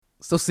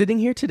So sitting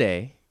here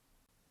today,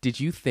 did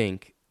you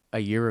think a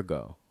year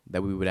ago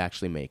that we would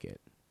actually make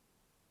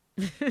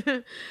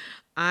it?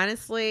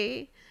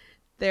 Honestly,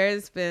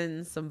 there's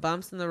been some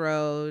bumps in the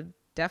road,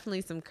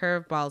 definitely some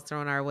curveballs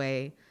thrown our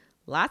way,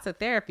 lots of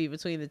therapy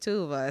between the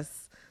two of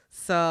us.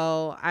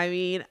 So, I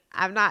mean,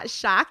 I'm not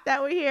shocked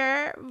that we're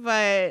here,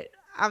 but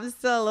I'm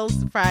still a little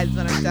surprised,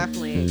 but I'm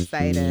definitely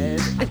excited.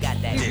 I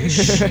got that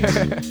dish. got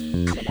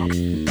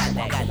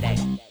that.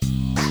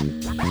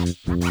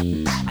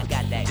 I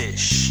got that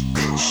dish.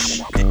 Dish.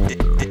 Dish. I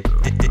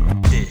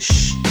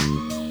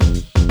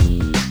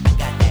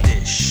got that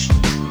dish.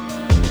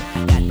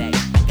 I got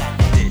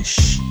that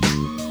dish.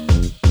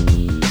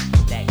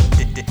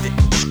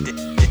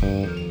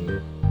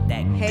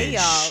 Hey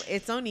y'all,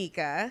 it's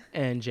Onika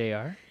And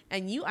JR.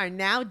 and you are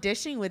now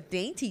dishing with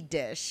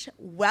DaintyDysh.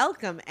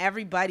 Welcome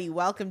everybody.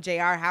 Welcome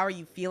JR. How are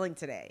you feeling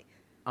today?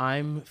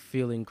 I'm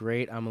feeling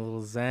great. I'm a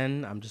little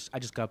zen. I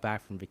just got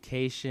back from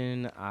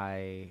vacation.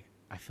 I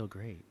feel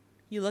great.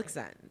 You look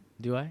zen.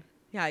 Do I?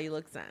 Yeah, you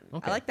look zen.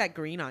 Okay. I like that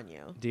green on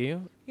you. Do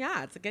you?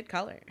 Yeah, it's a good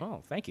color.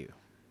 Oh, thank you.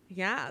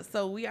 Yeah,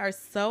 so we are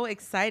so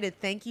excited.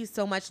 Thank you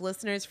so much,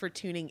 listeners, for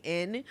tuning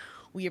in.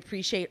 We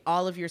appreciate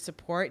all of your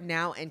support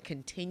now and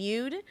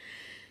continued.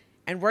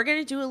 And we're going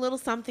to do a little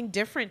something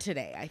different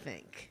today, I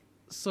think.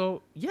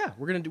 So yeah,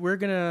 we're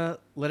gonna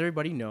let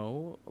everybody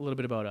know a little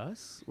bit about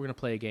us. We're gonna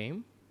play a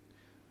game.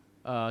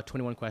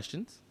 21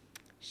 questions.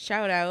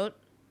 Shout out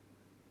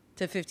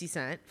to 50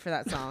 Cent for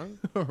that song.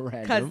 Because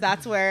Random.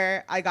 that's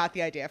where I got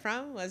the idea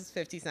from, was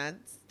 50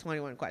 Cent's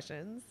 21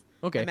 Questions.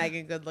 Okay. And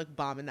Megan Good looked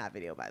bomb in that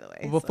video, by the way.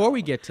 Well, before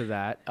we get to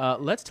that,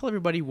 let's tell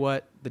everybody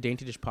what the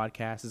DaintyDysh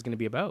Podcast is going to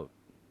be about.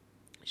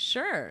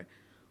 Sure.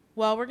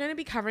 Well, we're going to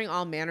be covering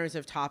all manners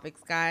of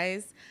topics,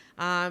 guys.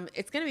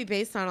 It's going to be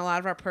based on a lot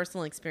of our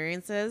personal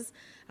experiences.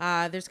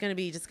 There's going to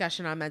be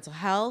discussion on mental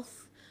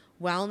health,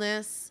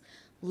 wellness,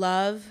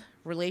 love,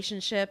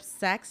 relationships,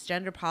 sex,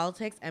 gender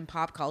politics, and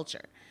pop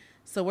culture.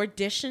 So we're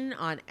dishing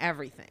on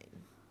everything.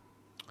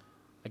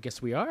 I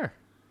guess we are.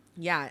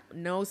 Yeah,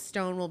 no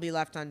stone will be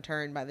left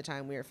unturned by the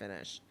time we are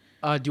finished.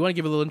 Do you want to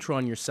give a little intro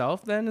on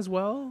yourself then as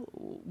well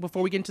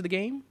before we get into the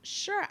game?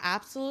 Sure,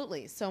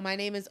 absolutely. So my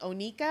name is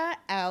Onika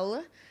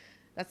L.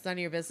 That's none of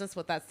your business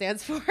what that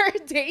stands for.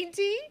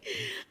 Dainty.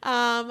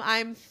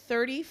 I'm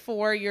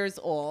 34 years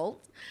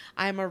old.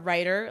 I'm a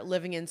writer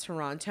living in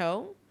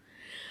Toronto.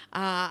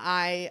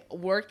 I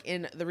work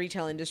in the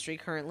retail industry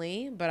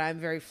currently, but I'm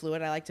very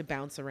fluid. I like to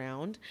bounce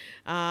around.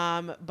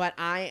 But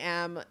I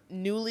am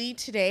newly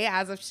today,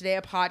 as of today,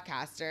 a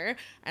podcaster,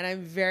 and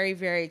I'm very,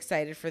 very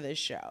excited for this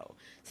show.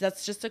 So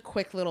that's just a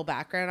quick little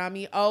background on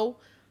me. Oh,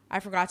 I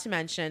forgot to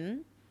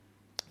mention,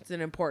 it's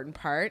an important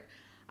part.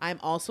 I'm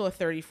also a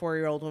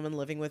 34-year-old woman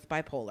living with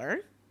bipolar.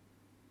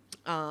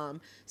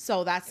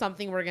 So that's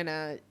something we're going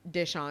to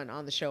dish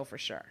on the show for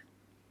sure.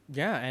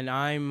 Yeah, and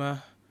I'm, my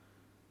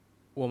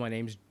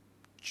name's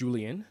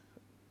Julian.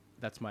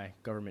 That's my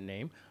government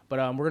name. But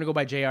we're going to go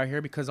by JR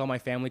here because all my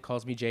family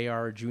calls me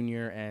JR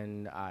Jr.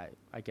 and I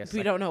guess...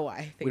 We don't know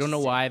why. We don't know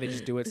why. They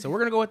just do it. So we're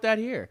going to go with that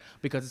here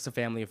because it's a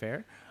family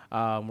affair.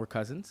 We're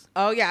cousins.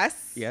 Oh,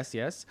 yes.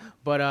 Yes.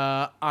 But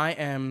I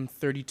am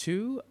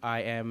 32.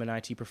 I am an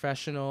IT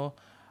professional.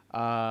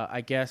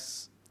 I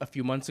guess a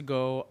few months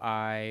ago,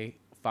 I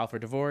filed for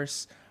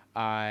divorce.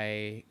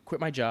 I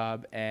quit my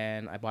job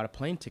and I bought a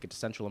plane ticket to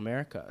Central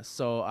America.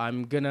 So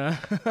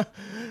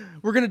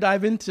we're gonna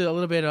dive into a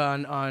little bit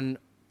on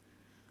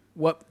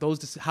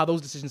how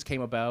those decisions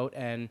came about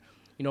and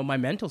my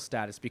mental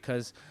status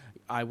because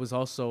I was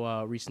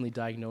also recently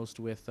diagnosed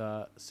with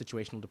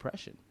situational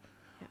depression.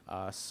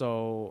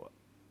 So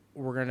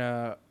we're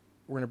gonna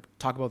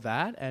talk about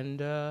that and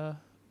a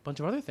bunch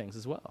of other things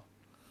as well.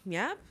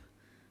 Yep.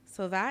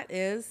 So that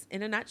is,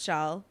 in a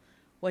nutshell,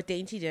 what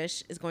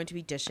DaintyDysh is going to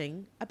be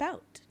dishing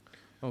about.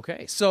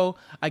 Okay, so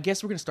I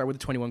guess we're going to start with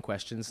the 21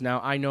 questions. Now,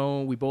 I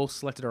know we both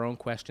selected our own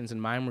questions,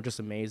 and mine were just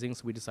amazing,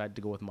 so we decided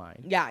to go with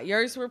mine. Yeah,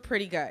 yours were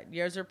pretty good.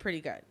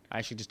 I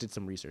actually just did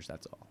some research,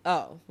 that's all.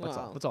 Oh,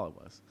 well. That's all it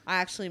was. I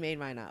actually made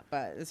mine up,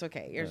 but it's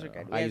okay. Yours are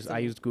good. I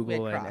used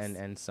Google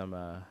and some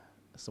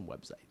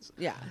websites.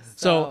 Yeah.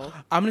 So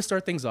I'm going to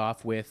start things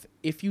off with,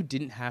 if you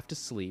didn't have to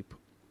sleep,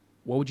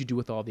 what would you do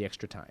with all the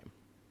extra time?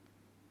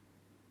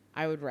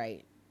 I would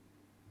write.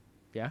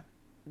 Yeah?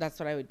 That's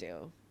what I would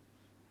do.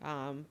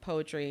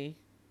 Poetry,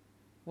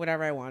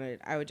 whatever I wanted.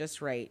 I would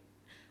just write.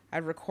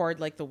 I'd record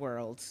like the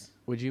world.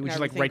 Would you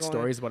like write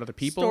stories about other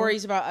people?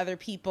 Stories about other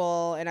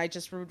people, and I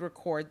just would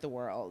record the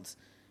world.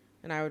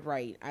 And I would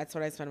write. That's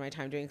what I spend my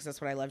time doing because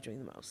that's what I love doing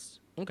the most.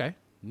 Okay,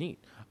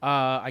 neat.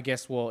 I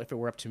guess, if it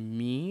were up to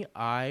me,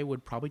 I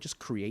would probably just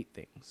create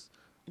things.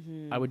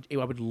 Mm-hmm.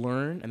 I would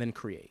learn and then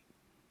create.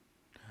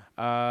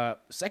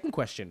 Second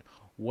question.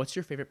 What's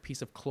your favorite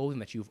piece of clothing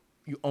that you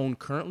own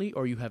currently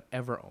or you have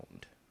ever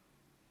owned?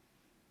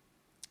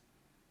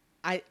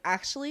 I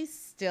actually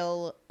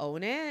still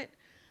own it,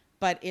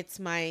 but it's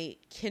my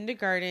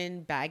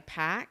kindergarten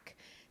backpack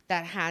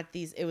that had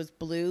it was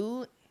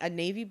blue a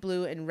navy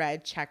blue and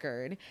red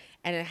checkered,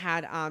 and it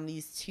had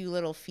these two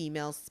little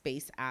female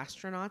space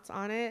astronauts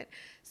on it.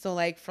 So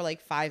like for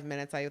like 5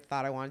 minutes, I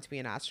thought I wanted to be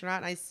an astronaut,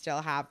 and I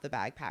still have the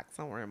backpack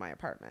somewhere in my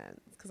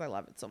apartment because I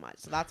love it so much.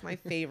 So that's my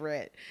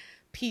favorite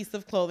piece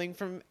of clothing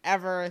from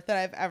ever that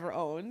I've ever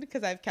owned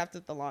because I've kept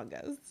it the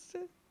longest.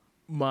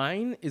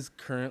 Mine is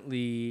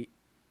currently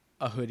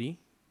a hoodie.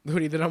 The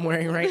hoodie that I'm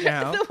wearing right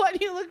now. The one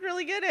you look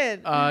really good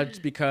in.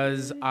 Just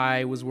because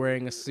I was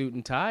wearing a suit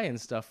and tie and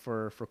stuff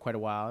for quite a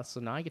while. So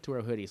now I get to wear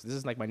a hoodie. So this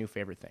is like my new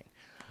favorite thing.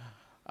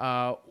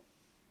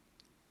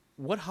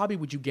 What hobby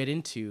would you get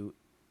into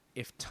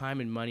if time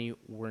and money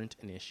weren't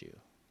an issue?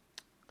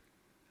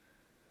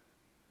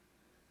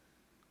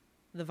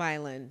 The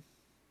violin.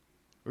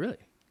 Really?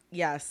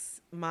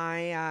 Yes.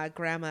 My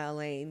grandma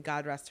Elaine,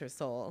 God rest her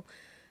soul,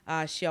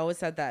 she always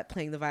said that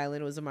playing the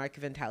violin was a mark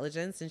of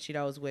intelligence, and she'd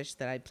always wished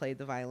that I'd played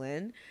the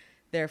violin.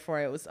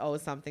 Therefore, it was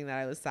always something that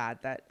I was sad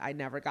that I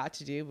never got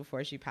to do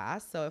before she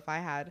passed. So if I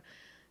had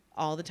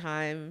all the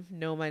time,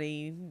 no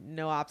money,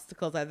 no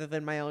obstacles other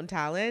than my own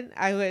talent,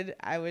 I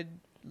would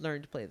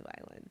learn to play the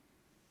violin.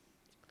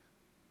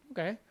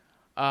 Okay.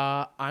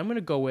 I'm going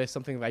to go with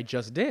something that I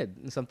just did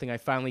and something I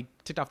finally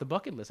ticked off the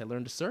bucket list. I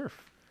learned to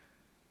surf.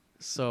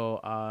 So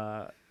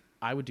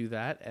I would do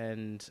that,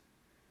 and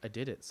I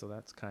did it. So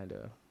that's kind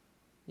of...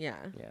 Yeah.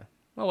 Yeah.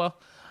 Oh,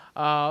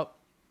 well.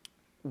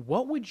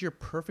 What would your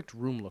perfect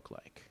room look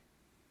like?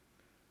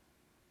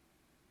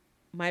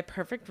 My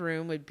perfect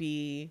room would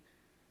be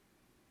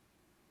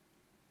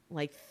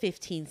like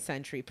 15th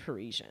century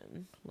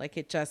Parisian. Like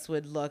it just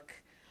would look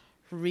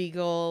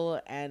regal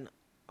and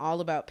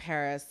all about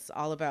Paris,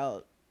 all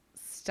about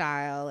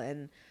style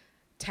and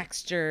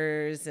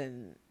textures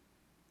and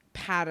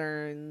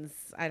patterns.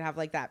 I'd have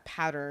like that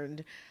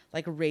patterned,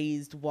 like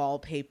raised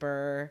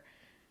wallpaper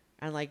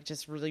and like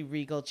just really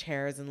regal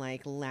chairs and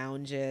like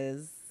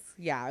lounges.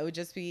 Yeah, it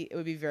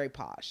would be very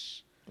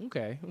posh.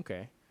 Okay.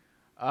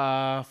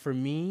 For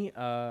me,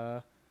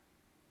 well,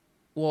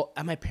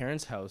 at my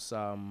parents' house,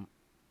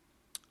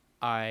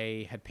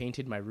 I had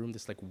painted my room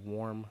this like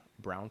warm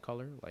brown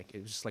color. Like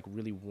it was just like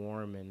really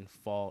warm and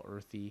fall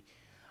earthy.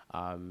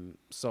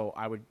 So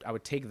I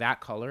would take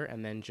that color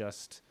and then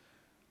just,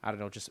 I don't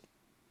know, just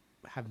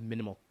have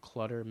minimal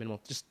clutter,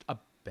 just a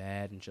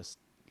bed and just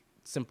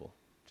simple,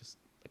 just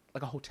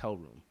like a hotel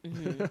room,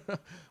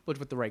 but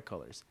with the right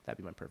colors. That'd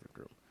be my perfect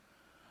room.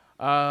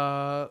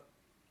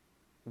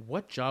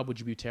 What job would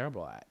you be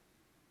terrible at?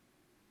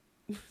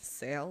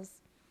 Sales.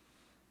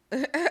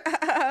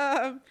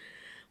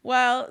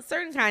 Well,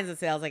 certain kinds of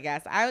sales, I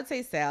guess. I would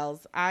say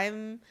sales.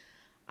 I'm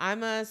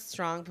a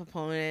strong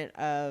proponent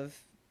of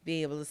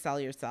being able to sell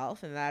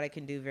yourself, and that I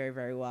can do very,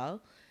 very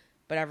well.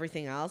 But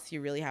everything else,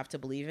 you really have to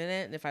believe in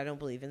it. And if I don't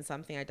believe in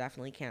something, I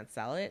definitely can't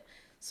sell it.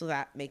 So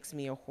that makes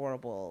me a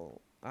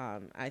horrible,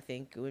 I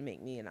think it would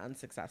make me an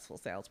unsuccessful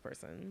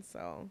salesperson.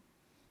 So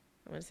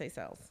I'm going to say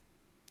sales.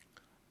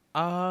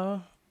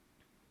 I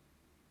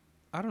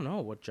don't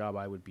know what job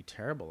I would be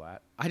terrible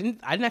at. I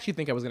didn't actually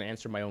think I was going to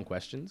answer my own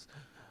questions.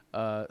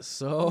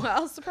 So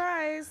well,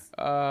 surprise.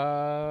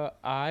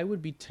 I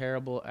would be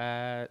terrible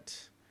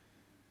at,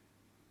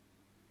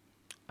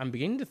 I'm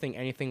beginning to think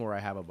anything where I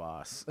have a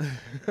boss.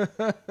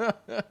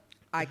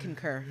 I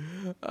concur.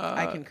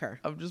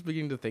 I'm just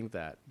beginning to think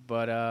that,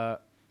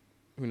 but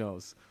who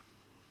knows?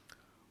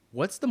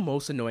 What's the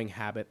most annoying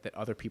habit that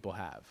other people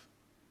have?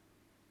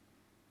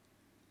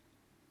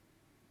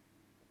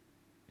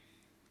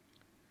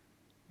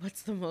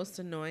 What's the most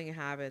annoying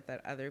habit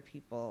that other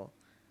people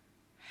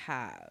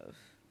have?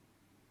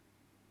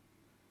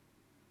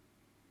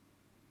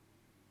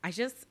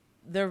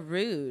 They're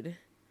rude.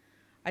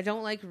 I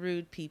don't like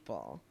rude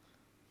people.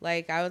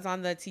 Like, I was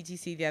on the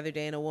TTC the other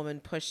day and a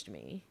woman pushed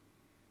me.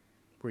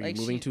 Were you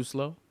moving too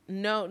slow?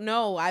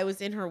 No, I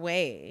was in her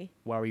way.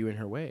 Why were you in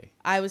her way?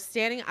 I was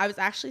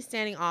actually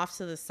standing off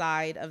to the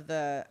side of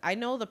I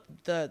know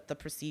the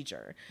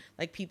procedure.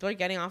 Like, people are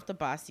getting off the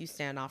bus, you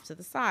stand off to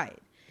the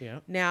side. Yeah.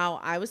 Now,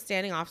 I was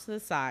standing off to the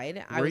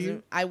side. Were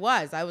you? I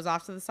was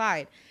off to the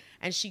side.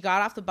 And she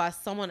got off the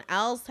bus. Someone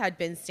else had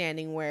been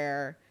standing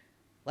where,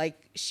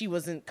 like, she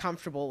wasn't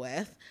comfortable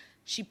with.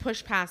 She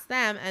pushed past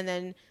them, and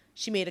then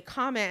she made a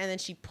comment, and then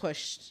she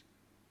pushed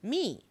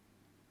me.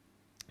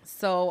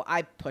 So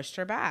I pushed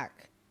her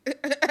back.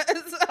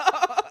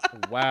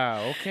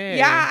 Wow, okay.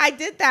 Yeah, I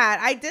did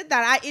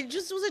that. It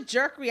just was a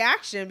jerk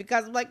reaction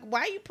because I'm like, why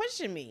are you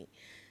pushing me?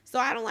 So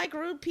I don't like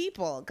rude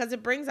people because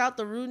it brings out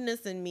the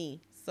rudeness in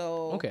me.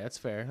 So okay, that's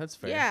fair.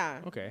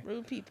 Yeah. Okay.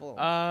 Rude people.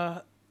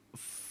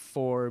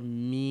 For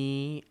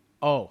me,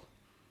 I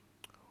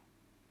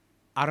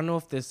don't know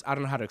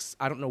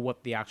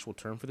what the actual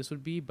term for this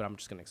would be, but I'm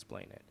just gonna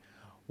explain it.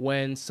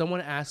 When someone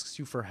asks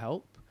you for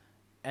help,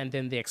 and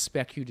then they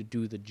expect you to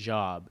do the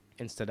job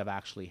instead of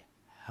actually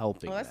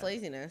helping. Oh, that's them.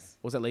 laziness.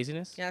 Was that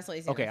laziness? Yeah, that's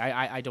laziness. Okay,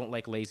 I don't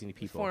like lazy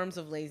people. Forms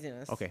of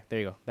laziness. Okay, there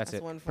you go. That's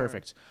it. One form.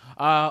 Perfect.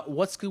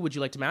 What skill would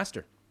you like to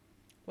master?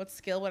 What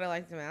skill would I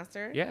like to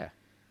master? Yeah.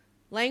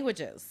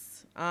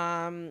 Languages.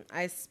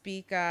 I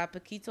speak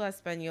poquito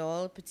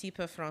español, petit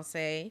peu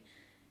français,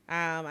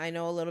 I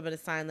know a little bit of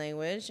sign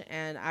language,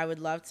 and I would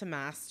love to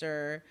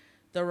master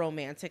the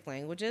romantic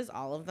languages,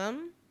 all of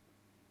them,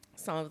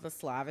 some of the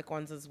Slavic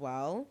ones as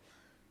well,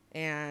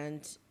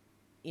 and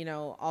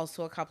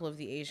also a couple of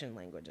the Asian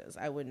languages.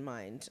 I wouldn't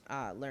mind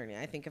learning.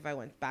 I think if I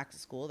went back to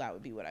school, that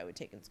would be what I would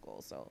take in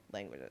school. So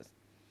languages.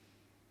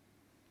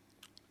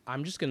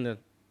 I'm just gonna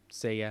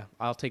say yeah.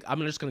 I'm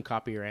just gonna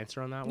copy your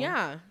answer on that one.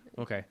 Yeah.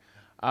 Okay.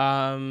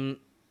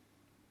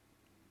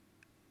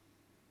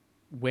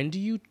 When do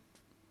you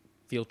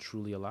feel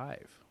truly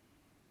alive?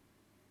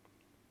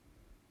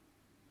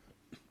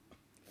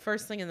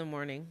 First thing in the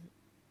morning.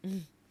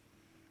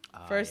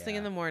 First thing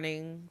in the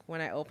morning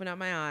when I open up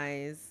my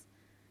eyes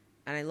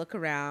and I look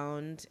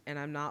around and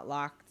I'm not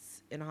locked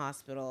in a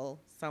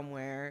hospital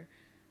somewhere.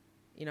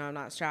 I'm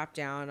not strapped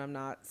down. I'm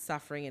not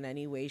suffering in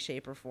any way,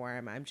 shape, or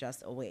form. I'm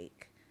just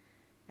awake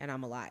and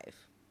I'm alive.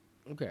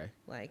 Okay.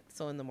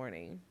 So in the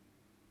morning.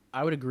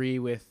 I would agree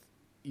with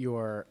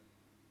your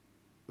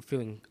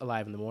feeling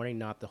alive in the morning,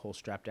 not the whole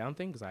strap down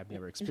thing, because I've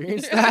never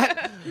experienced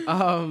that.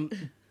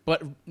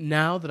 But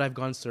now that I've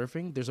gone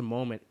surfing, there's a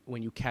moment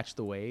when you catch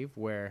the wave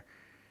where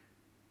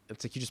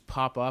it's like you just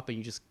pop up and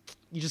you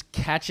just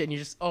catch it and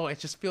it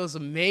just feels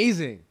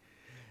amazing.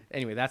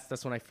 Anyway,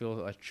 that's when I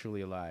feel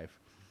truly alive.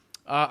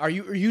 Are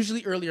you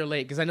usually early or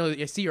late? Because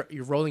I see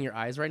you're rolling your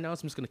eyes right now,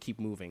 so I'm just gonna keep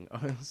moving.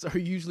 So are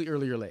you usually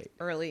early or late?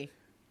 Early.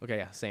 Okay,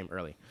 yeah, same,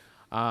 early.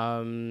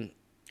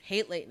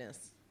 Hate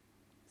lateness.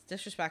 It's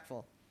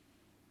disrespectful.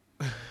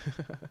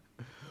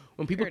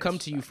 When people come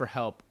to you for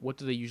help, what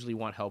do they usually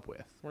want help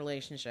with?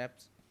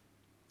 Relationships.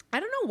 I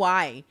don't know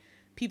why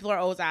people are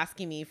always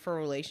asking me for a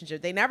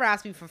relationship. They never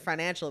ask me for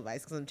financial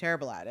advice because I'm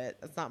terrible at it.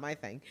 That's not my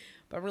thing.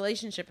 But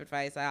relationship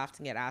advice I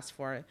often get asked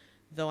for,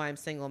 though I'm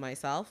single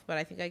myself. But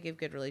I think I give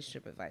good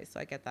relationship advice, so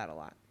I get that a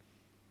lot.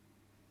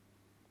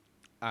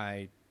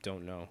 I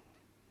don't know.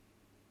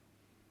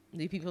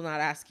 Do people not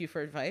ask you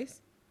for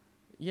advice?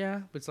 Yeah,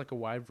 but it's like a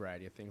wide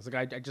variety of things.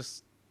 Like I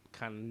just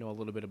kind of know a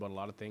little bit about a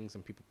lot of things,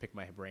 and people pick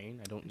my brain.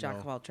 I don't know. Jack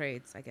of all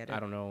trades. I get it. I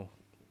don't know.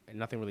 And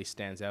nothing really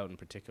stands out in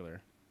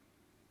particular.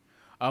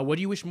 What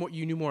do you wish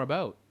you knew more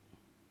about?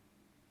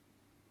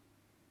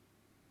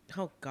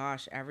 Oh,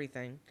 gosh,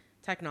 everything.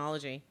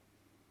 Technology.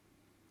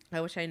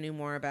 I wish I knew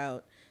more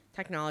about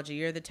technology.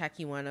 You're the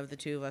techie one of the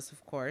two of us,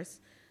 of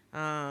course.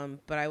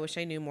 But I wish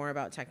I knew more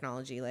about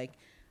technology. Like,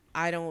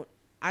 I don't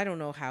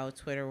know how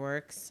Twitter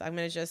works. I'm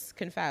going to just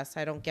confess.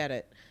 I don't get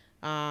it.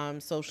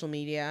 Social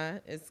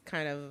media is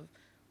kind of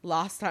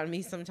lost on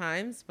me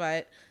sometimes,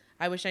 but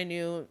I wish I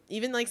knew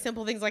even like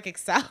simple things like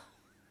Excel.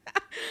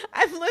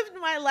 I've lived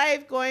my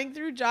life going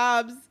through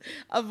jobs,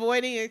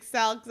 avoiding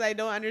Excel because I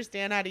don't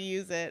understand how to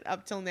use it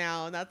up till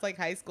now. And that's like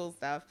high school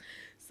stuff.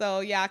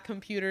 So yeah,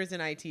 computers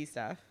and IT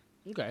stuff.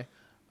 Okay.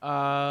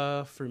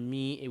 For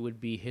me, it would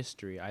be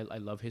history. I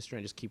love history.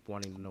 I just keep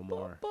wanting to know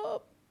more. Boop,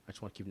 boop. I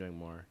just want to keep knowing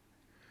more.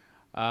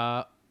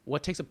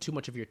 What takes up too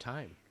much of your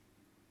time?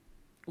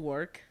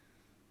 Work.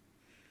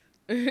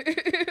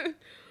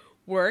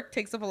 Work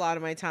takes up a lot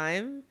of my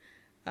time.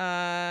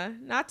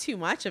 Not too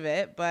much of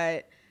it,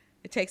 but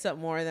it takes up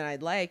more than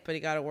I'd like. But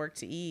you got to work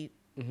to eat.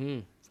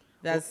 Mm-hmm.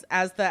 That's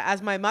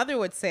as my mother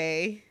would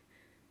say.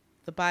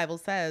 The Bible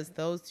says,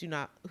 "Those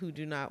who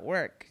do not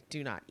work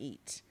do not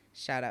eat."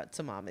 Shout out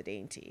to Mama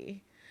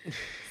Dainty.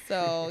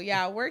 So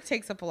yeah, work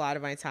takes up a lot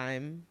of my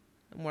time,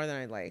 more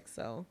than I'd like.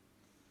 So.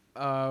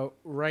 Well,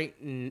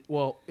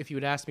 if you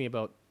had asked me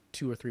about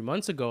 2 or 3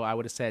 months ago, I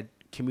would have said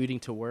commuting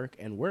to work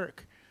and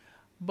work.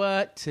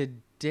 But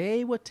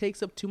today, what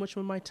takes up too much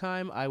of my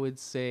time, I would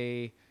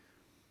say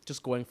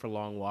just going for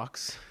long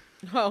walks.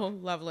 Oh,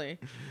 lovely.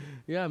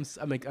 Yeah,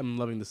 I'm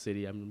loving the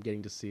city. I'm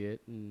getting to see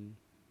it, and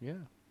yeah.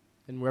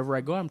 And wherever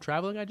I go, I'm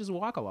traveling. I just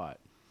walk a lot.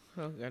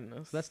 Oh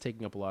goodness. So that's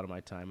taking up a lot of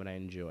my time, and I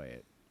enjoy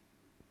it.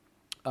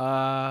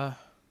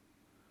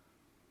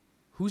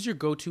 Who's your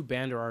go-to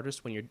band or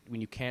artist when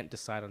you can't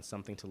decide on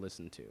something to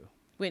listen to?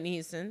 Whitney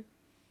Houston.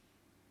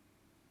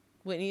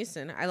 Whitney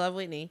Houston. I love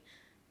Whitney.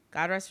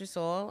 God rest her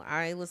soul.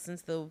 I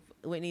listened to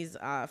Whitney's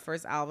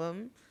first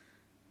album,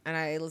 and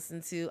I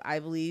listened to I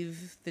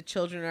Believe the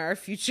Children Are Our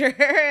Future,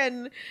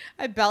 and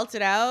I belt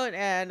it out,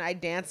 and I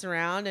dance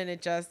around, and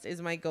it just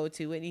is my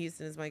go-to. Whitney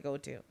Houston is my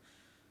go-to.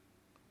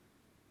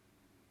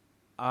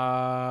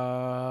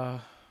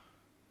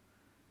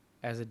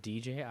 As a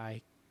DJ,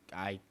 I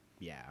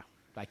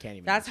can't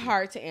even. That's answer.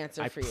 hard to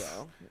answer for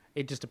you.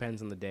 It just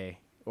depends on the day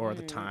or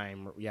the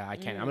time. Yeah, I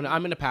can't.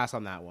 I'm gonna pass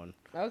on that one.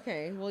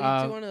 Okay, well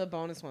you do one of the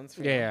bonus ones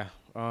for you. Yeah.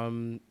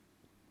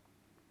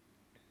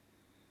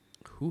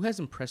 Who has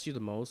impressed you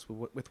the most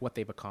with what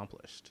they've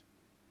accomplished?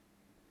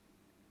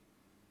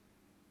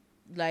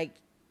 Like,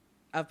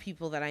 of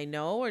people that I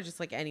know, or just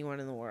like anyone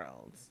in the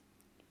world?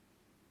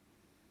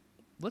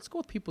 Let's go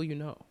with people you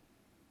know.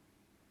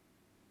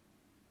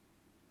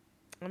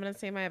 I'm going to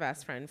say my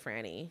best friend,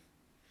 Franny.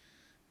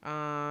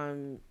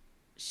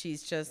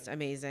 She's just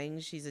amazing.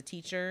 She's a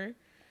teacher,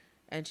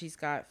 and she's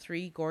got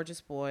 3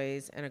 gorgeous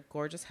boys and a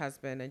gorgeous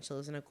husband, and she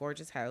lives in a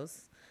gorgeous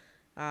house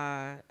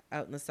out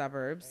in the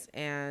suburbs.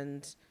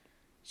 And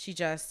she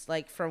just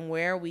like from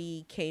where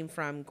we came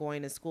from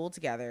going to school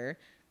together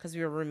because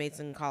we were roommates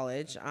in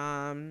college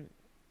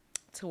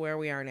to where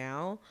we are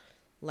now,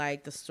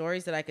 like the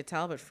stories that I could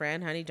tell. But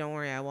Fran, honey, don't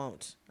worry, I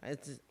won't.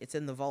 It's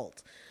in the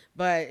vault.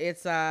 But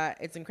it's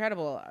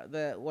incredible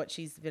what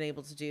she's been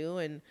able to do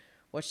and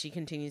what she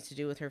continues to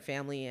do with her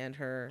family and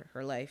her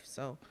life.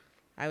 So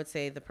I would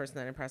say the person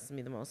that impresses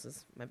me the most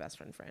is my best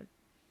friend Fran.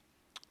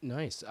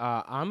 Nice.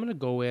 I'm gonna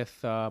go with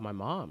my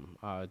mom,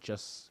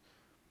 just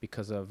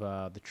because of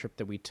the trip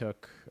that we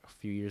took a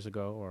few years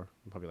ago, or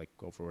probably like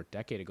over a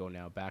decade ago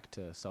now, back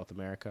to South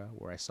America,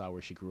 where I saw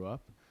where she grew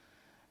up,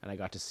 and I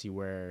got to see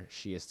where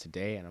she is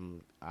today.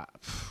 And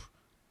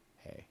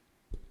hey,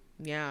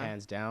 Yeah.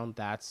 hands down,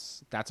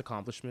 that's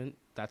accomplishment.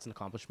 That's an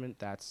accomplishment.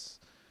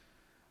 That's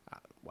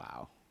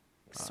wow.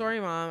 Sorry,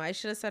 Mom. I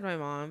should have said my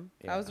mom.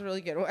 Yeah. That was a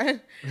really good one.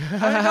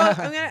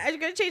 I'm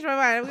gonna change my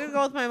mind. I'm gonna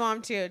go with my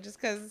mom too,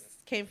 just because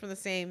came from the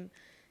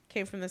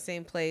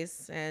same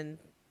place and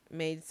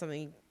made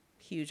something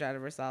huge out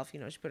of herself. You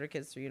know, she put her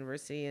kids through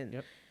university, and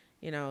Yep.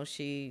 you know,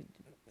 they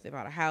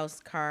bought a house,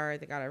 car,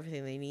 they got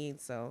everything they need,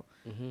 so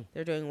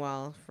they're doing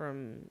well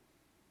from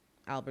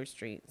Albert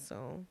Street.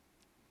 So,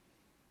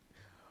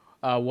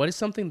 What is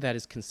something that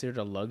is considered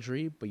a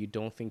luxury, but you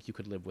don't think you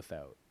could live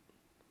without?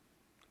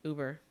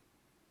 Uber.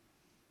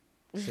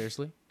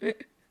 Seriously?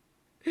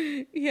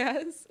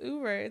 Yes,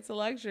 Uber. It's a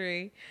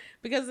luxury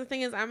because the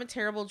thing is, I'm a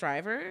terrible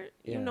driver.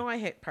 Yeah. You know, I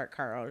hit park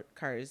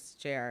cars,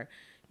 JR.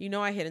 You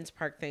know, I hit into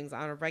park things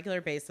on a regular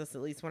basis.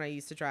 At least when I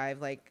used to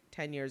drive like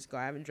 10 years ago,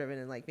 I haven't driven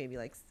in like maybe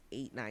like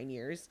 8-9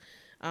 years.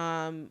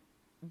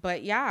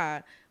 But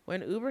yeah,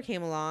 when Uber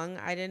came along,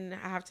 I didn't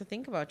have to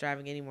think about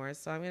driving anymore.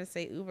 So I'm gonna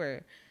say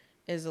Uber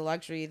is a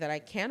luxury that I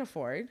can't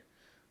afford.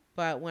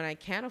 But when I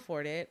can't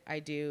afford it, I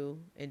do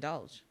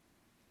indulge.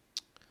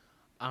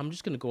 I'm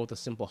just gonna go with a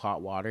simple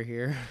hot water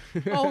here.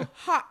 Oh,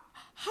 hot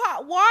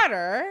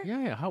water.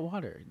 Yeah, hot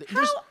water.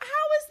 How is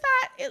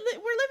that? We're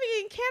living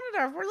in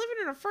Canada. We're living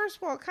in a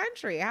first world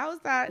country. How is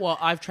that? Well,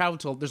 I've traveled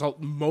to. There's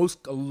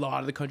a lot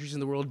of the countries in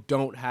the world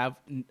don't have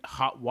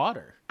hot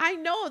water. I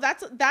know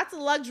that's a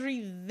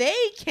luxury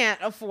they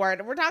can't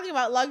afford. We're talking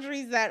about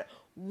luxuries that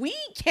we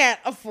can't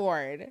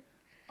afford.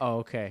 Oh,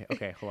 okay.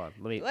 Hold on.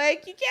 Let me.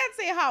 Like, you can't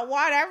say hot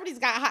water. Everybody's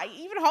got hot.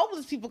 Even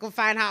homeless people can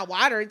find hot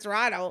water in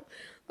Toronto.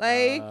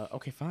 Like,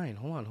 Okay, fine.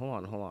 Hold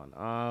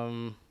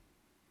on.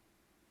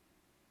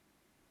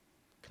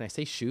 Can I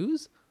say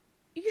shoes?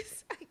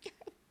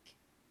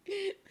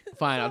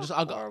 Fine.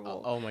 I'll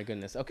go. Oh my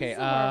goodness. Okay. It's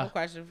a horrible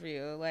question for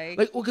you. Like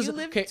well, 'cause, you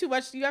live okay. too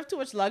much. You have too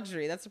much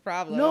luxury. That's the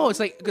problem. No, it's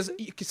like because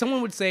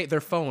someone would say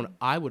their phone.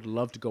 I would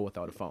love to go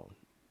without a phone.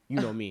 You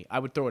know me. I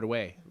would throw it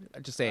away.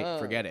 I'd just say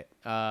forget it.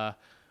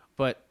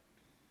 But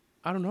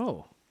I don't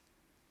know.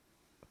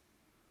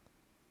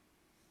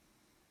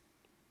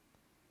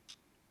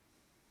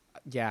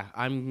 Yeah,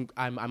 I'm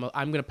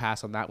gonna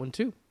pass on that one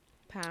too.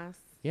 Pass.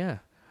 Yeah.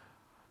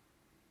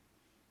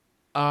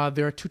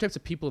 There are two types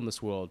of people in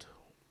this world.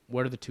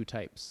 What are the two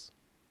types?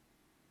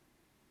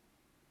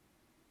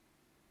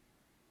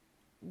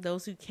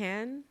 Those who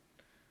can,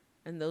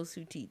 and those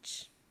who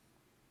teach.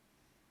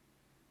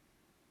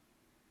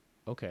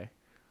 Okay,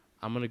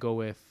 I'm gonna go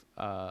with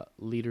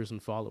leaders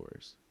and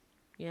followers.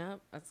 Yeah,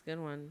 that's a good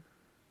one.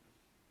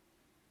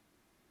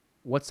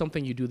 What's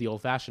something you do the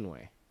old-fashioned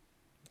way?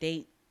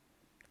 Date.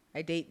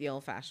 I date the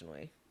old-fashioned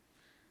way.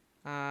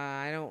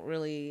 I don't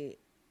really,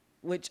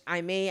 which I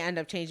may end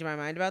up changing my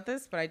mind about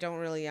this, but I don't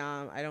really,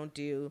 I don't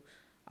do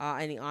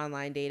any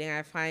online dating.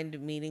 I find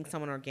meeting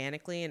someone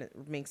organically, and it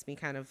makes me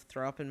kind of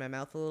throw up in my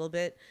mouth a little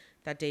bit,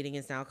 that dating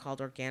is now called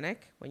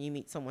organic when you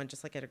meet someone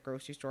just like at a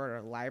grocery store or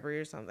a library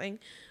or something.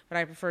 But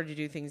I prefer to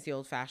do things the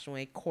old-fashioned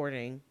way,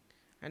 courting,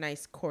 a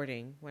nice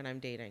courting when I'm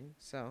dating.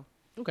 So.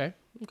 Okay.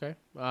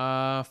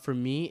 For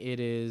me, it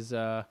is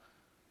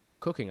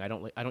cooking. I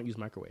don't use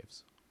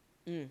microwaves.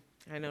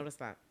 I noticed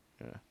that.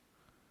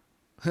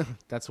 Yeah.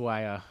 That's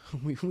why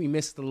we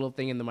missed the little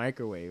thing in the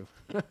microwave.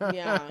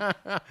 Yeah.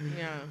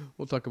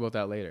 We'll talk about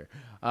that later.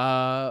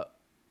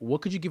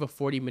 What could you give a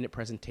 40-minute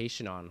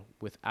presentation on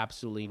with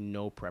absolutely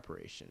no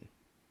preparation?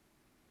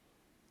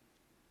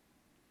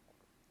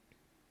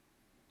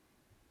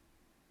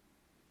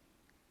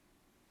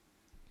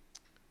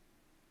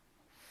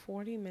 A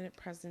 40-minute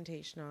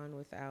presentation on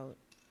without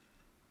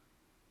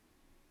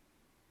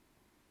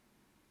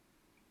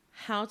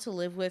how to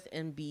live with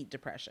and beat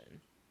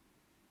depression.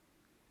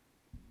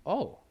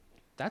 Oh,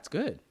 that's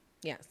good.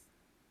 Yes.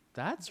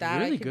 That's That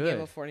really I could good.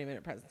 give a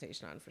 40-minute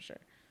presentation on for sure.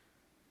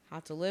 How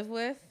to live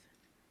with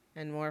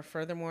and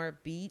furthermore,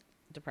 beat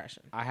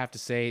depression. I have to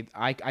say,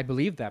 I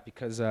believe that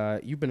because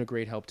you've been a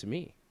great help to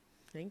me.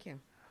 Thank you.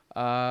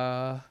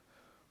 For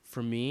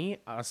me,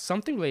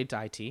 something related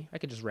to IT. I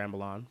could just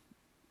ramble on.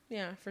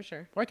 Yeah, for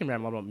sure. Or I can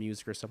ramble about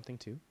music or something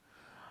too.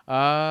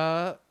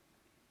 What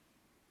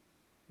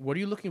are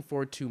you looking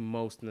forward to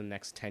most in the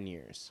next 10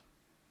 years?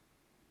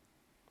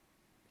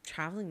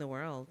 Traveling the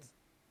world.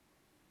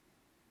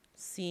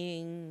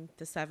 Seeing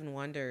the Seven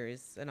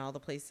Wonders and all the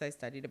places I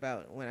studied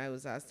about when I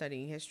was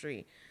studying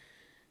history.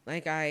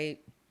 Like, I'm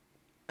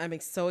I'm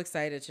so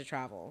excited to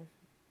travel.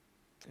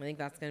 I think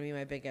that's going to be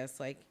my biggest,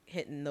 like,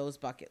 hitting those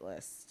bucket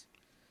list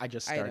I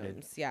just started.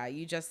 items. Yeah,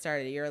 you just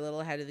started. You're a little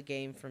ahead of the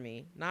game for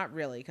me. Not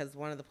really, because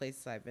one of the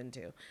places I've been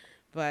to.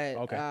 But,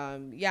 Okay.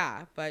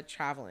 yeah, but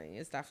traveling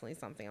is definitely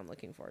something I'm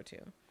looking forward to.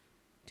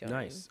 doing.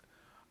 Nice.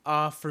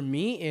 For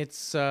me,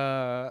 it's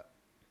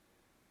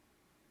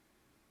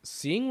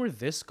seeing where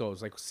this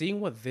goes, like seeing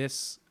what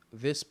this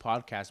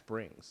podcast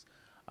brings.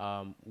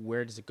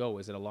 Where does it go?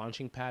 Is it a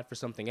launching pad for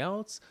something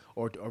else,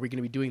 or are we going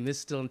to be doing this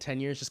still in 10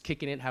 years, just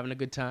kicking it, having a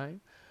good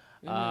time?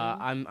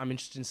 I'm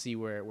interested to see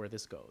where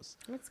this goes.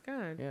 That's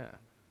good. Yeah.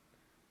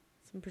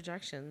 Some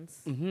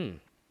projections.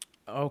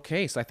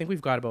 Okay, so I think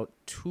we've got about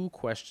 2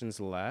 questions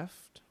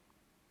left.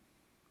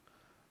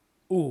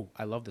 Ooh,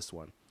 I love this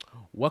one.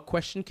 What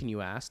question can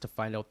you ask to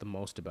find out the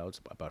most about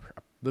her?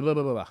 Blah, blah,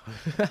 blah, blah,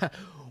 blah.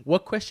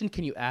 What question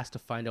can you ask to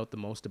find out the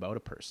most about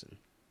a person?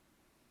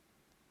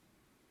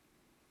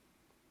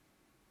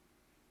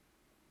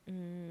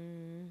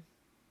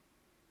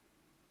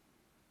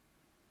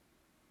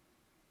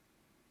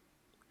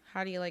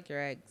 How do you like your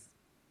eggs?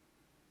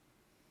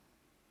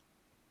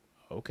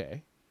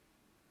 Okay.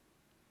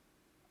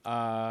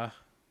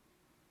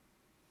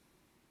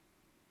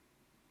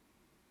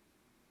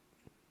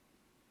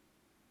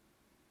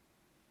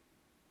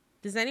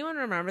 Does anyone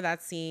remember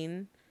that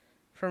scene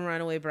from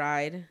Runaway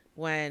Bride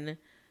when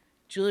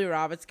Julia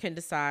Roberts couldn't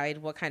decide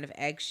what kind of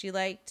eggs she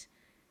liked?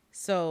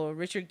 So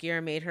Richard Gere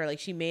made her, like,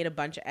 she made a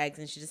bunch of eggs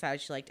and she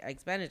decided she liked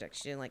eggs Benedict.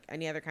 She didn't like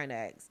any other kind of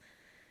eggs.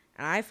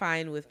 And I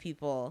find with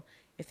people,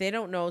 if they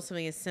don't know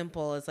something as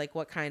simple as, like,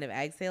 what kind of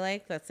eggs they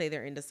like, let's say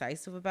they're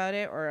indecisive about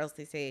it, or else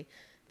they say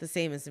the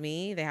same as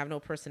me, they have no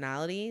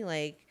personality.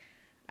 Like,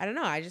 I don't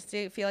know. I just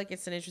feel like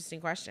it's an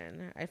interesting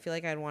question. I feel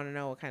like I'd want to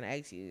know what kind of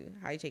eggs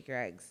how you take your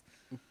eggs.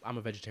 I'm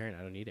a vegetarian.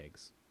 I don't eat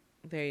eggs.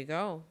 There you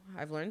go.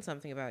 I've learned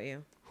something about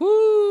you.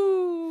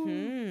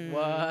 Whoo!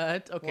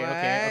 What?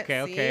 Okay.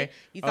 See?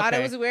 You thought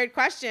it was a weird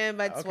question,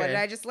 but what did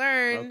I just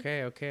learn?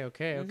 Okay.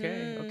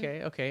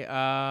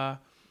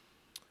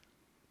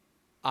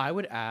 I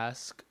would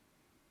ask,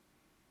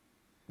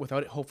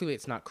 without it, hopefully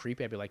it's not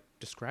creepy. I'd be like,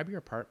 describe your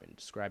apartment.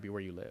 Describe where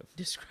you live.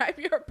 Describe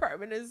your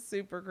apartment is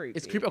super creepy.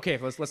 It's creepy. Okay,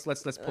 let's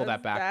pull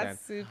that back then.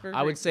 That's super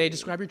I would say creepy.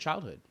 describe your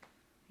childhood.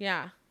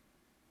 Yeah.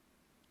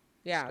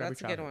 Yeah, Describe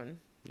that's a your good childhood. one.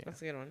 Yeah.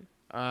 That's a good one.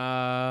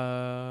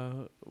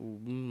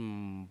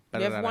 We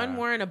We have one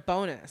more and a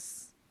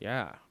bonus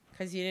Yeah.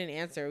 because you didn't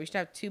answer. We should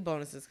have 2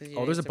 bonuses because you.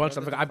 Oh, didn't there's a answer bunch.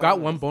 both of the I've got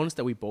one bonus. bonus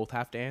that we both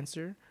have to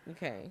answer.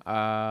 Okay.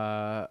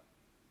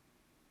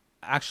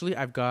 Actually,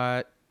 I've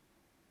got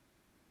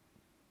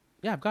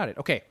it.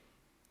 Okay.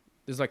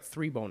 There's like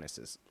 3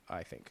 bonuses,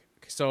 I think.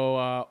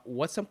 So,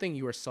 what's something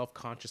you are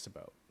self-conscious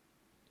about?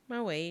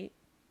 My weight.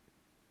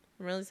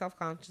 I'm really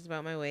self-conscious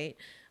about my weight.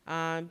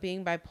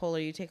 Being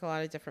bipolar, you take a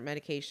lot of different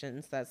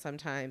medications that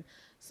sometimes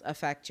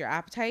affect your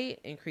appetite,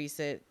 increase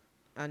it.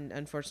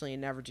 Unfortunately, it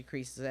never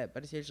decreases it,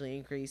 but it's usually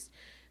increased.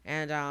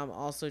 And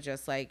also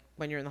just like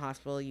when you're in the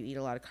hospital, you eat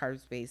a lot of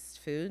carbs-based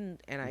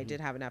food. And I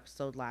did have an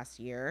episode last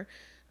year.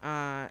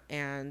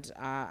 And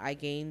I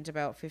gained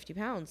about 50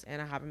 pounds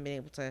and I haven't been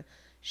able to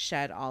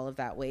shed all of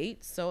that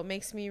weight. So it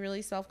makes me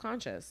really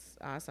self-conscious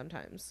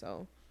sometimes.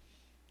 So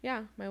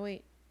yeah, my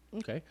weight.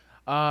 Okay.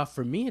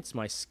 For me, it's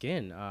my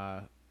skin.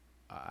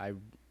 I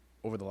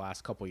over the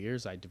last couple of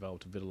years, I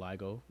developed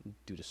vitiligo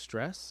due to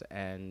stress,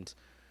 and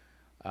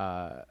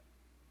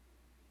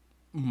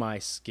my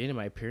skin and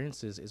my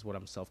appearance is what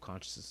I'm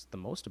self-conscious the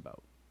most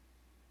about.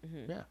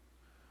 Yeah.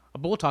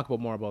 But we'll talk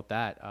about more about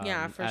that.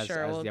 Yeah, for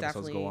sure. As We'll the episodes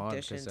definitely go on,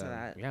 dish into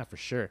that. Yeah, for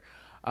sure.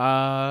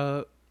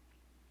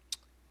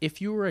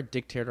 If you were a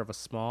dictator of a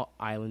small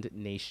island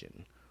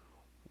nation,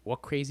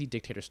 what crazy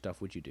dictator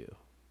stuff would you do?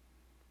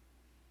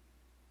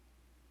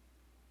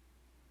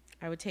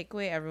 I would take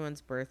away everyone's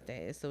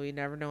birthday so we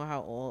never know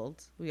how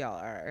old we all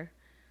are.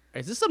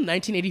 Is this some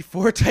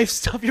 1984 type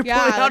stuff you're Yeah,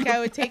 pulling out? like I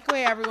would take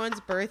away everyone's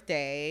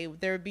birthday.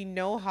 There would be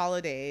no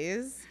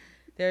holidays.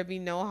 It would be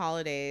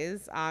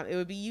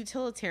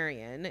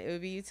utilitarian. It would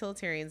be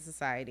utilitarian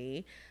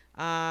society.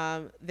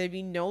 There'd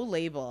be no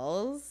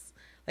labels.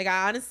 Like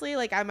I honestly,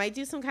 like I might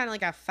do some kind of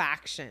like a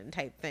faction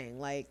type thing,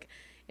 like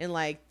in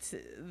like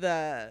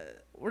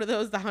what are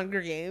those, the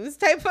Hunger Games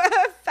type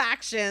of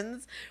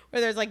factions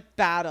where there's like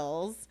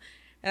battles.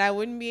 And I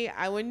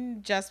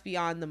wouldn't just be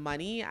on the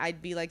money.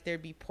 I'd be like,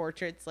 there'd be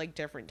portraits, like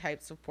different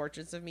types of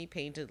portraits of me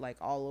painted like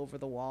all over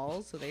the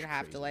walls. So they'd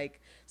have to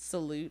like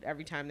salute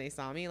every time they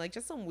saw me. Like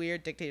just some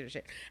weird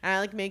dictatorship. And I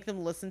like make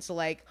them listen to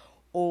like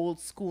old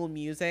school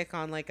music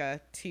on like a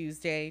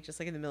Tuesday,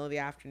 just like in the middle of the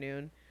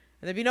afternoon.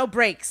 And there'd be no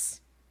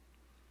breaks.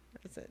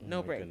 That's it.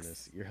 No breaks.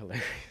 Goodness, you're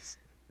hilarious.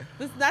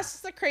 That's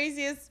just the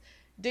craziest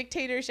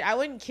dictatorship. I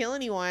wouldn't kill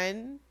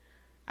anyone.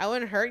 I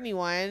wouldn't hurt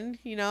anyone,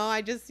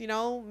 I just,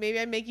 maybe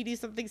I'd make you do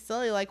something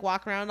silly, like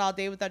walk around all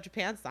day without your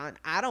pants on.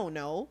 I don't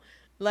know.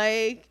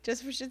 Like,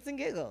 just for shits and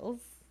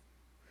giggles.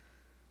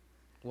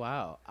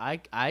 Wow. I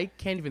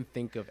can't even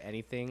think of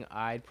anything.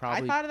 I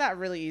thought of that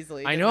really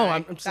easily. I know.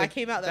 I'm that like,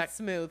 came out that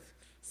smooth.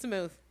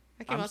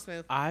 That came out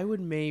smooth. I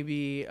would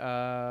maybe,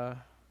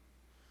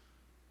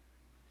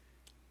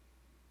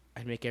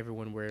 I'd make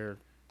everyone wear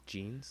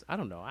jeans. I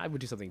don't know. I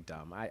would do something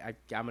dumb. I'm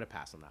gonna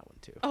pass on that one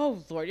too.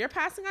 Oh Lord, you're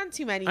passing on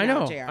too many. I now,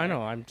 know. JR. I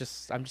know. I'm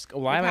just. Well,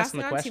 You're I'm asking passing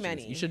the on too questions.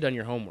 many. You should have done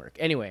your homework.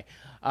 Anyway,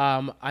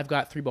 I've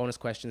got 3 bonus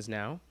questions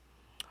now.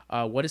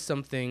 What is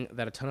something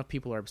that a ton of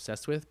people are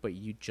obsessed with, but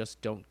you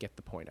just don't get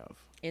the point of?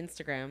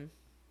 Instagram.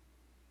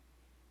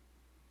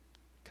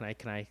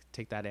 Can I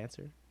take that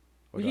answer?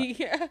 Or do I-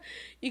 Yeah,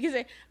 you can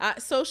say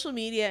social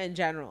media in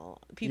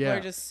general. People Yeah.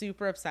 are just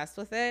super obsessed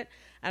with it,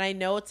 and I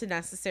know it's a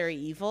necessary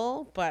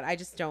evil, but I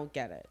just don't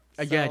get it.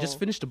 Yeah, I So- just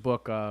finished a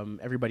book.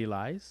 Everybody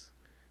Lies.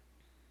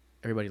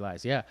 Everybody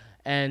Lies. Yeah,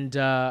 and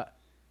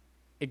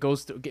it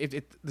goes to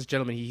this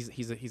gentleman.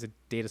 He's a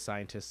data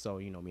scientist. So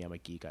you know me, I'm a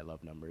geek. I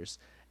love numbers,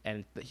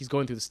 and he's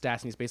going through the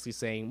stats, and he's basically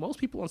saying most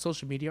people on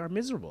social media are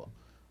miserable.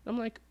 I'm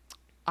like,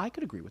 I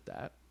could agree with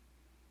that.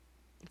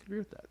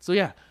 So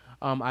yeah,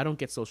 I don't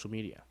get social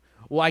media.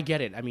 Well, I get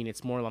it. I mean,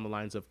 it's more along the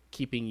lines of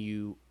keeping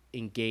you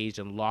engaged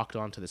and locked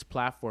onto this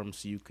platform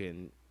so you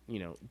can, you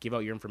know, give out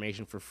your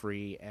information for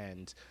free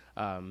and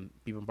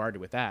be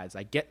bombarded with ads.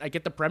 I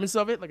get the premise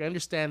of it. Like, I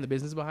understand the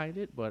business behind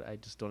it, but I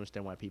just don't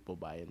understand why people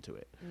buy into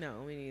it.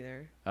 No, me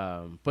neither.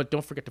 But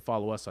don't forget to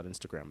follow us on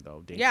Instagram,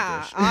 though.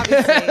 Yeah, DaintyDysh.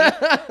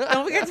 obviously.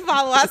 Don't forget to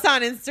follow us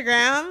on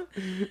Instagram.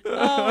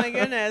 Oh my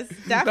goodness,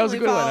 definitely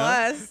good follow one,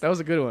 huh? us. That was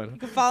a good one. You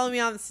can follow me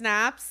on the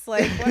snaps,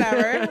 like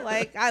whatever.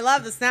 Like I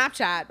love the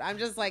Snapchat. I'm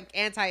just like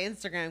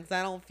anti-Instagram because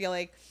I don't feel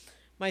like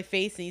my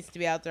face needs to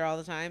be out there all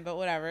the time. But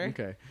whatever.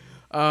 Okay.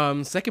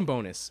 Second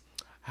bonus.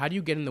 How do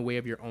you get in the way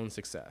of your own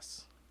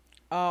success?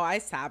 Oh, I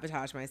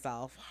sabotage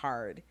myself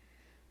hard.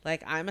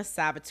 Like I'm a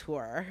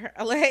saboteur,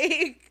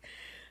 like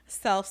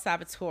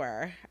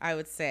self-saboteur, I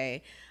would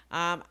say.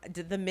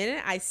 The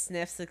minute I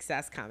sniff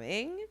success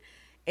coming,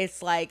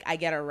 it's like I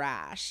get a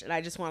rash and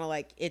I just want to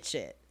like itch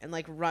it and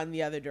like run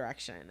the other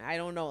direction. I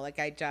don't know. Like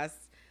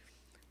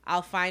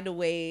I'll find a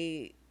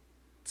way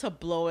to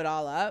blow it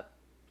all up.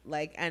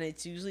 Like, and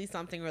it's usually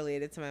something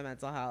related to my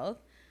mental health.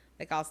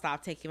 Like I'll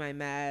stop taking my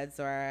meds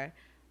or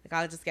like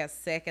I'll just get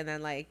sick and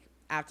then like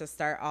I have to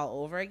start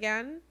all over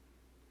again.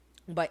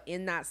 But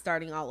in that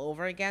starting all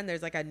over again,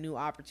 there's like a new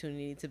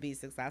opportunity to be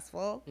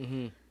successful.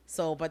 Mm-hmm.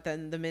 So, but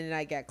then the minute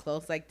I get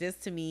close, like this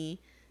to me,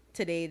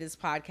 today, this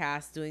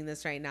podcast, doing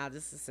this right now,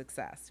 this is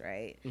success,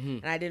 right? Mm-hmm.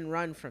 And I didn't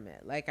run from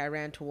it. Like I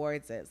ran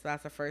towards it. So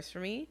that's a first for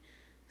me.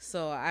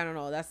 So I don't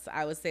know.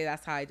 I would say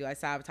that's how I do. I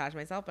sabotage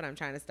myself, but I'm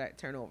trying to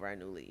turn over a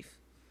new leaf.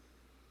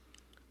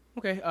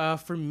 Okay.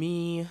 For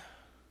me,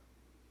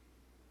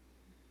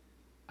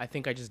 I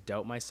think I just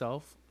doubt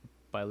myself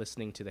by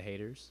listening to the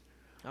haters.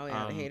 Oh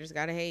yeah, the haters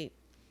gotta hate.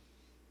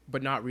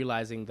 But not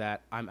realizing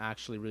that I'm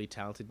actually really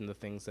talented in the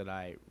things that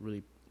I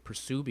really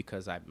pursue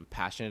because I'm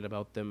passionate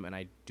about them and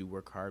I do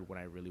work hard when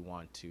I really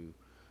want to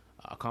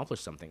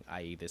accomplish something,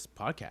 i.e. this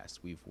podcast.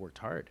 We've worked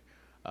hard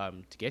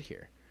to get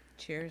here.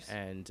 Cheers.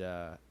 And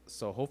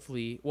so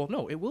hopefully, well,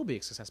 no, it will be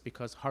a success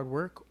because hard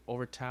work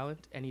over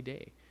talent any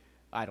day.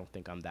 I don't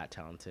think I'm that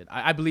talented.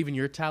 I believe in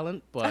your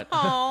talent, but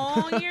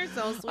Oh, you're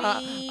so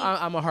sweet.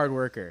 I'm a hard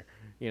worker,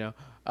 you know.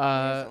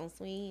 You're so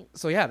sweet.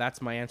 So yeah,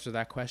 that's my answer to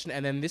that question.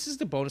 And then this is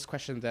the bonus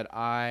question that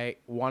I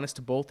want us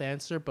to both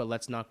answer, but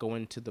let's not go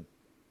into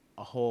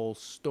a whole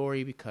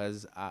story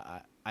because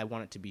I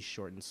want it to be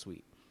short and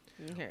sweet.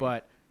 Okay.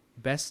 But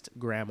best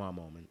grandma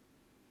moment.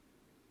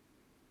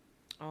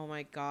 Oh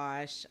my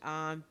gosh.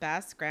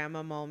 Best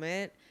grandma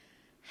moment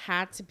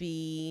had to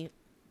be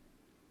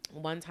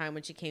one time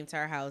when she came to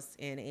our house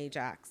in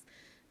Ajax.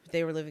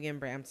 They were living in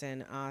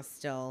Brampton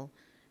still.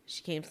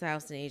 She came to the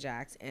house in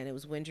Ajax and it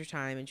was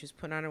wintertime and she was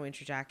putting on her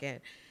winter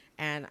jacket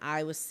and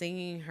I was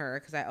singing her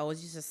because I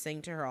always used to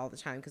sing to her all the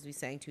time because we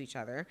sang to each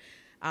other.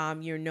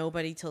 You're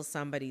nobody till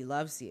somebody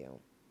loves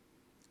you.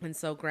 And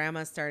so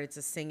grandma started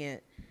to sing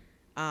it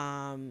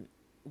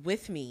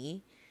with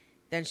me.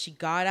 Then she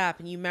got up,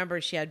 and you remember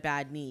she had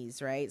bad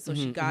knees, right? So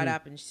she got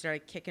up and she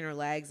started kicking her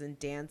legs and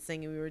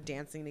dancing, and we were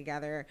dancing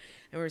together,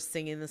 and we were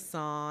singing the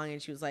song,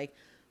 and she was like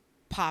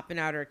popping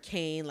out her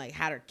cane, like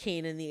had her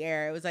cane in the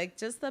air. It was like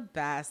just the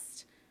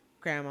best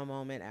grandma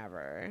moment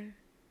ever.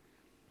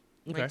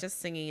 Okay. Like just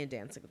singing and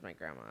dancing with my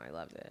grandma. I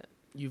loved it.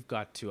 You've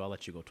got 2. I'll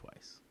let you go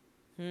twice.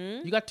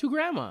 You got 2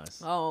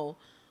 grandmas. Oh,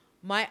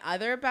 my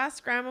other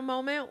best grandma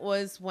moment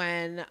was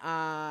when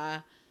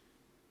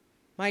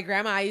my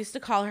grandma, I used to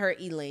call her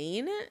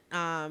Elaine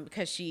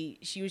because she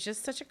was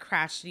just such a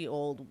crotchety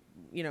old,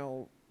 you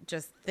know,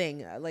 just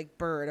thing, like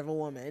bird of a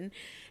woman.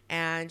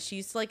 And she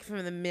used to, like,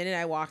 from the minute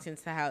I walked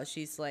into the house,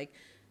 she's like,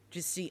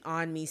 just see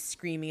on me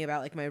screaming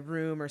about like my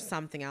room or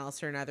something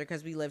else or another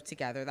because we lived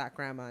together, that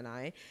grandma and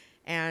I.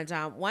 And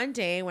one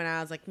day when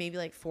I was like maybe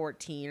like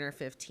 14 or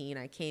 15,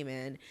 I came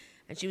in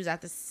and she was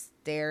at the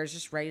stairs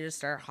just ready to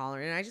start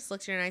hollering. And I just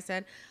looked at her and I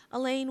said,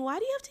 Elaine, why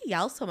do you have to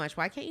yell so much?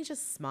 Why can't you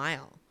just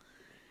smile?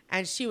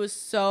 And she was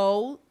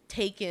so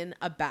taken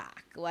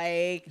aback.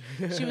 Like,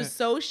 she was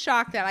so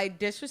shocked that I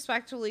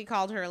disrespectfully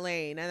called her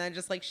Elaine and then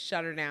just, like,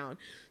 shut her down.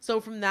 So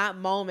from that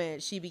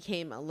moment, she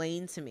became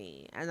Elaine to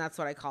me. And that's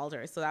what I called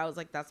her. So that was,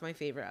 like, that's my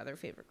other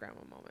favorite grandma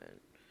moment.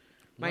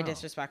 My Wow.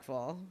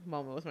 disrespectful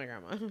moment with my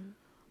grandma.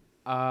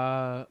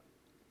 Well,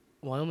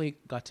 I only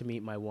got to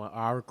meet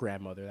our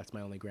grandmother. That's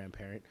my only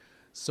grandparent.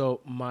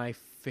 So my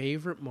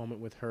favorite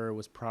moment with her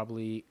was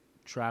probably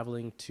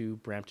traveling to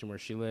Brampton where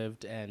she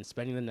lived and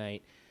spending the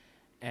night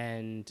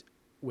and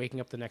waking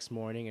up the next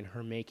morning and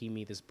her making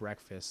me this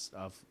breakfast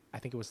of, I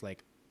think it was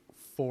like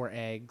 4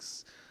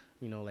 eggs,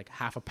 like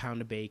half a pound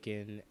of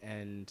bacon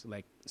and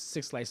like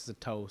 6 slices of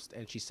toast.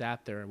 And she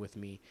sat there with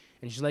me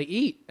and she's like,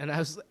 eat. And I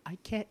was like, I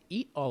can't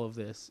eat all of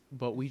this.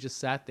 But we just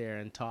sat there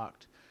and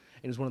talked.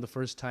 And it was one of the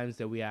first times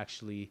that we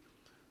actually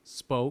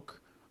spoke.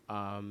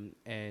 And,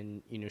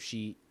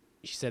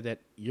 she said that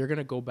you're going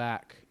to go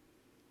back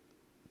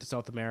to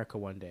South America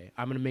one day.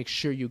 I'm going to make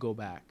sure you go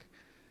back.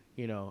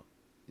 If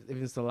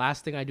it's the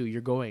last thing I do,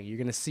 you're going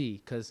to see.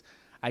 Because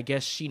I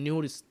guess she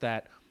noticed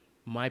that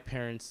my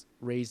parents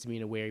raised me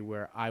in a way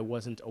where I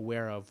wasn't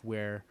aware of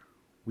where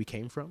we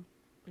came from,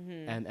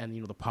 and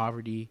the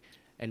poverty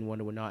and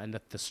whatnot, and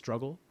the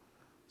struggle.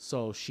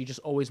 So she just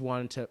always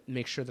wanted to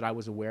make sure that I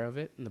was aware of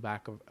it in the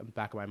back of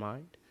my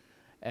mind,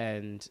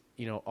 and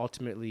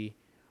ultimately,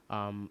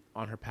 on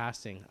her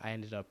passing, I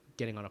ended up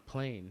getting on a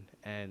plane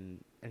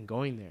and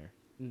going there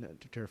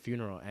to her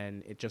funeral,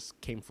 and it just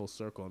came full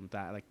circle, and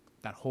that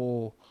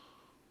whole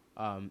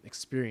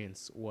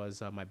experience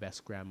was my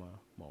best grandma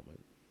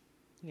moment.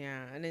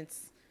 Yeah, and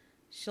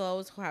she'll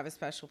always have a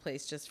special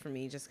place just for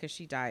me, just because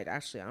she died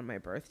actually on my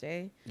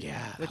birthday.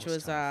 Yeah, which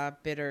was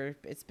bitter.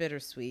 It's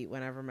bittersweet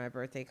whenever my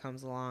birthday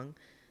comes along.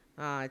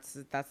 That's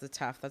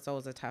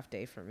always a tough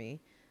day for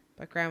me.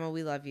 But Grandma,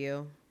 we love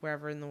you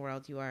wherever in the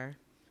world you are,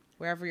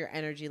 wherever your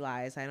energy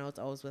lies. I know it's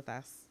always with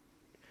us.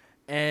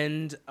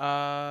 And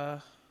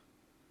I'm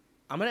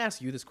gonna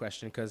ask you this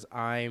question because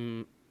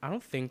I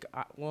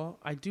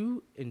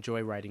do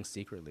enjoy writing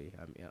secretly.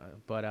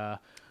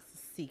 But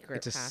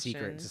it's a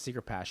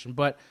secret passion.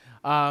 But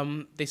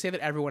they say that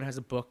everyone has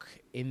a book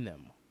in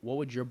them. What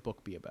would your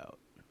book be about?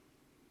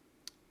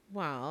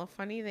 Well,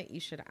 funny that you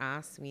should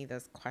ask me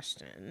this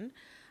question.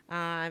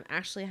 I'm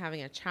actually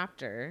having a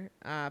chapter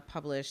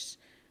published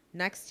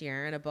next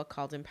year in a book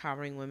called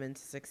Empowering Women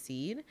to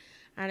Succeed.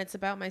 And it's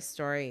about my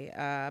story,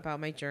 about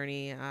my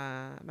journey,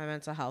 my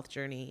mental health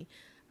journey.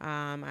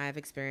 I have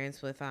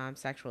experience with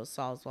sexual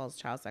assault as well as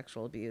child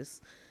sexual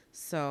abuse.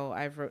 So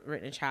I've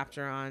written a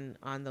chapter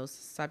on those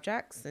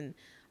subjects, and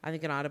I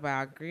think an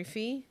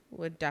autobiography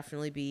would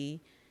definitely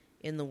be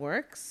in the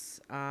works,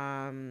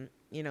 sometime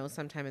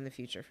in the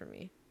future for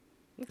me.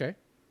 Okay.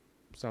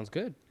 Sounds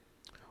good.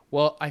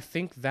 Well, I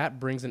think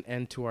that brings an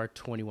end to our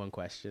 21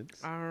 questions.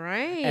 All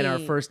right. And our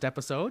first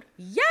episode.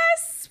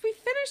 Yes, we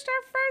finished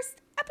our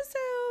first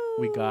episode.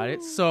 We got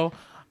it. So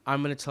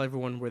I'm going to tell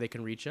everyone where they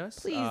can reach us.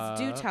 Please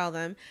do tell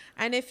them.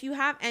 And if you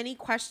have any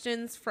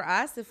questions for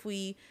us, if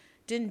we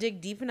didn't dig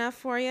deep enough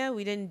for you,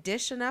 we didn't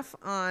dish enough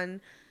on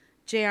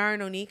JR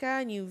and Onika,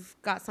 and you've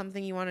got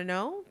something you want to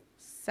know,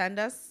 send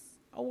us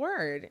a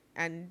word.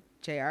 And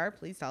JR,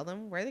 please tell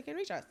them where they can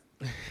reach us.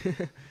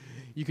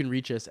 You can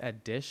reach us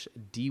at Dysh,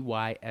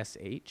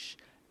 DYSH,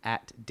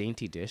 at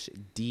DaintyDysh,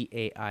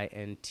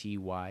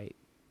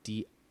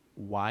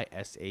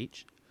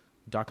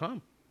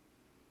 DaintyDysh.com.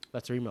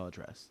 That's our email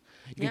address.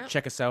 You can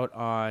check us out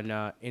on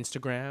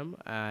Instagram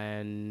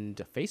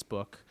and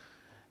Facebook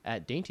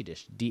at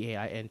DaintyDysh,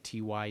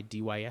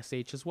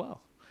 DaintyDysh as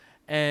well.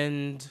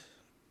 And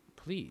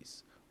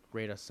please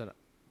rate us on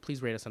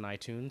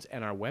iTunes,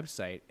 and our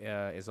website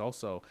is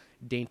also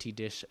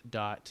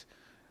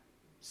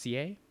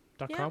DaintyDysh.ca.com.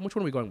 Yeah. Which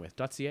one are we going with?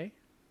 .ca?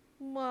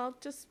 Well,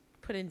 just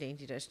put in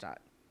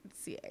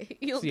DaintyDysh.ca.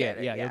 You'll get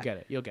it. Yeah,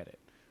 you'll get it.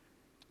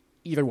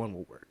 Either one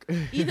will work.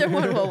 Either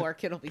one will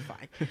work. It'll be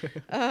fine.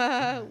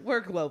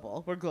 We're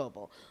global.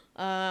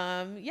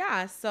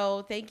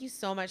 So thank you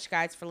so much,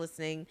 guys, for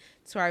listening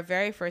to our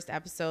very first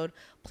episode.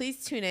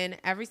 Please tune in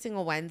every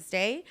single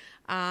Wednesday,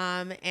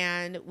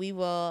 and we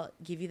will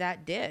give you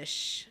that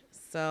dish.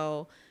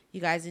 So you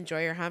guys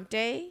enjoy your hump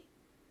day.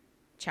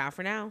 Ciao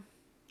for now.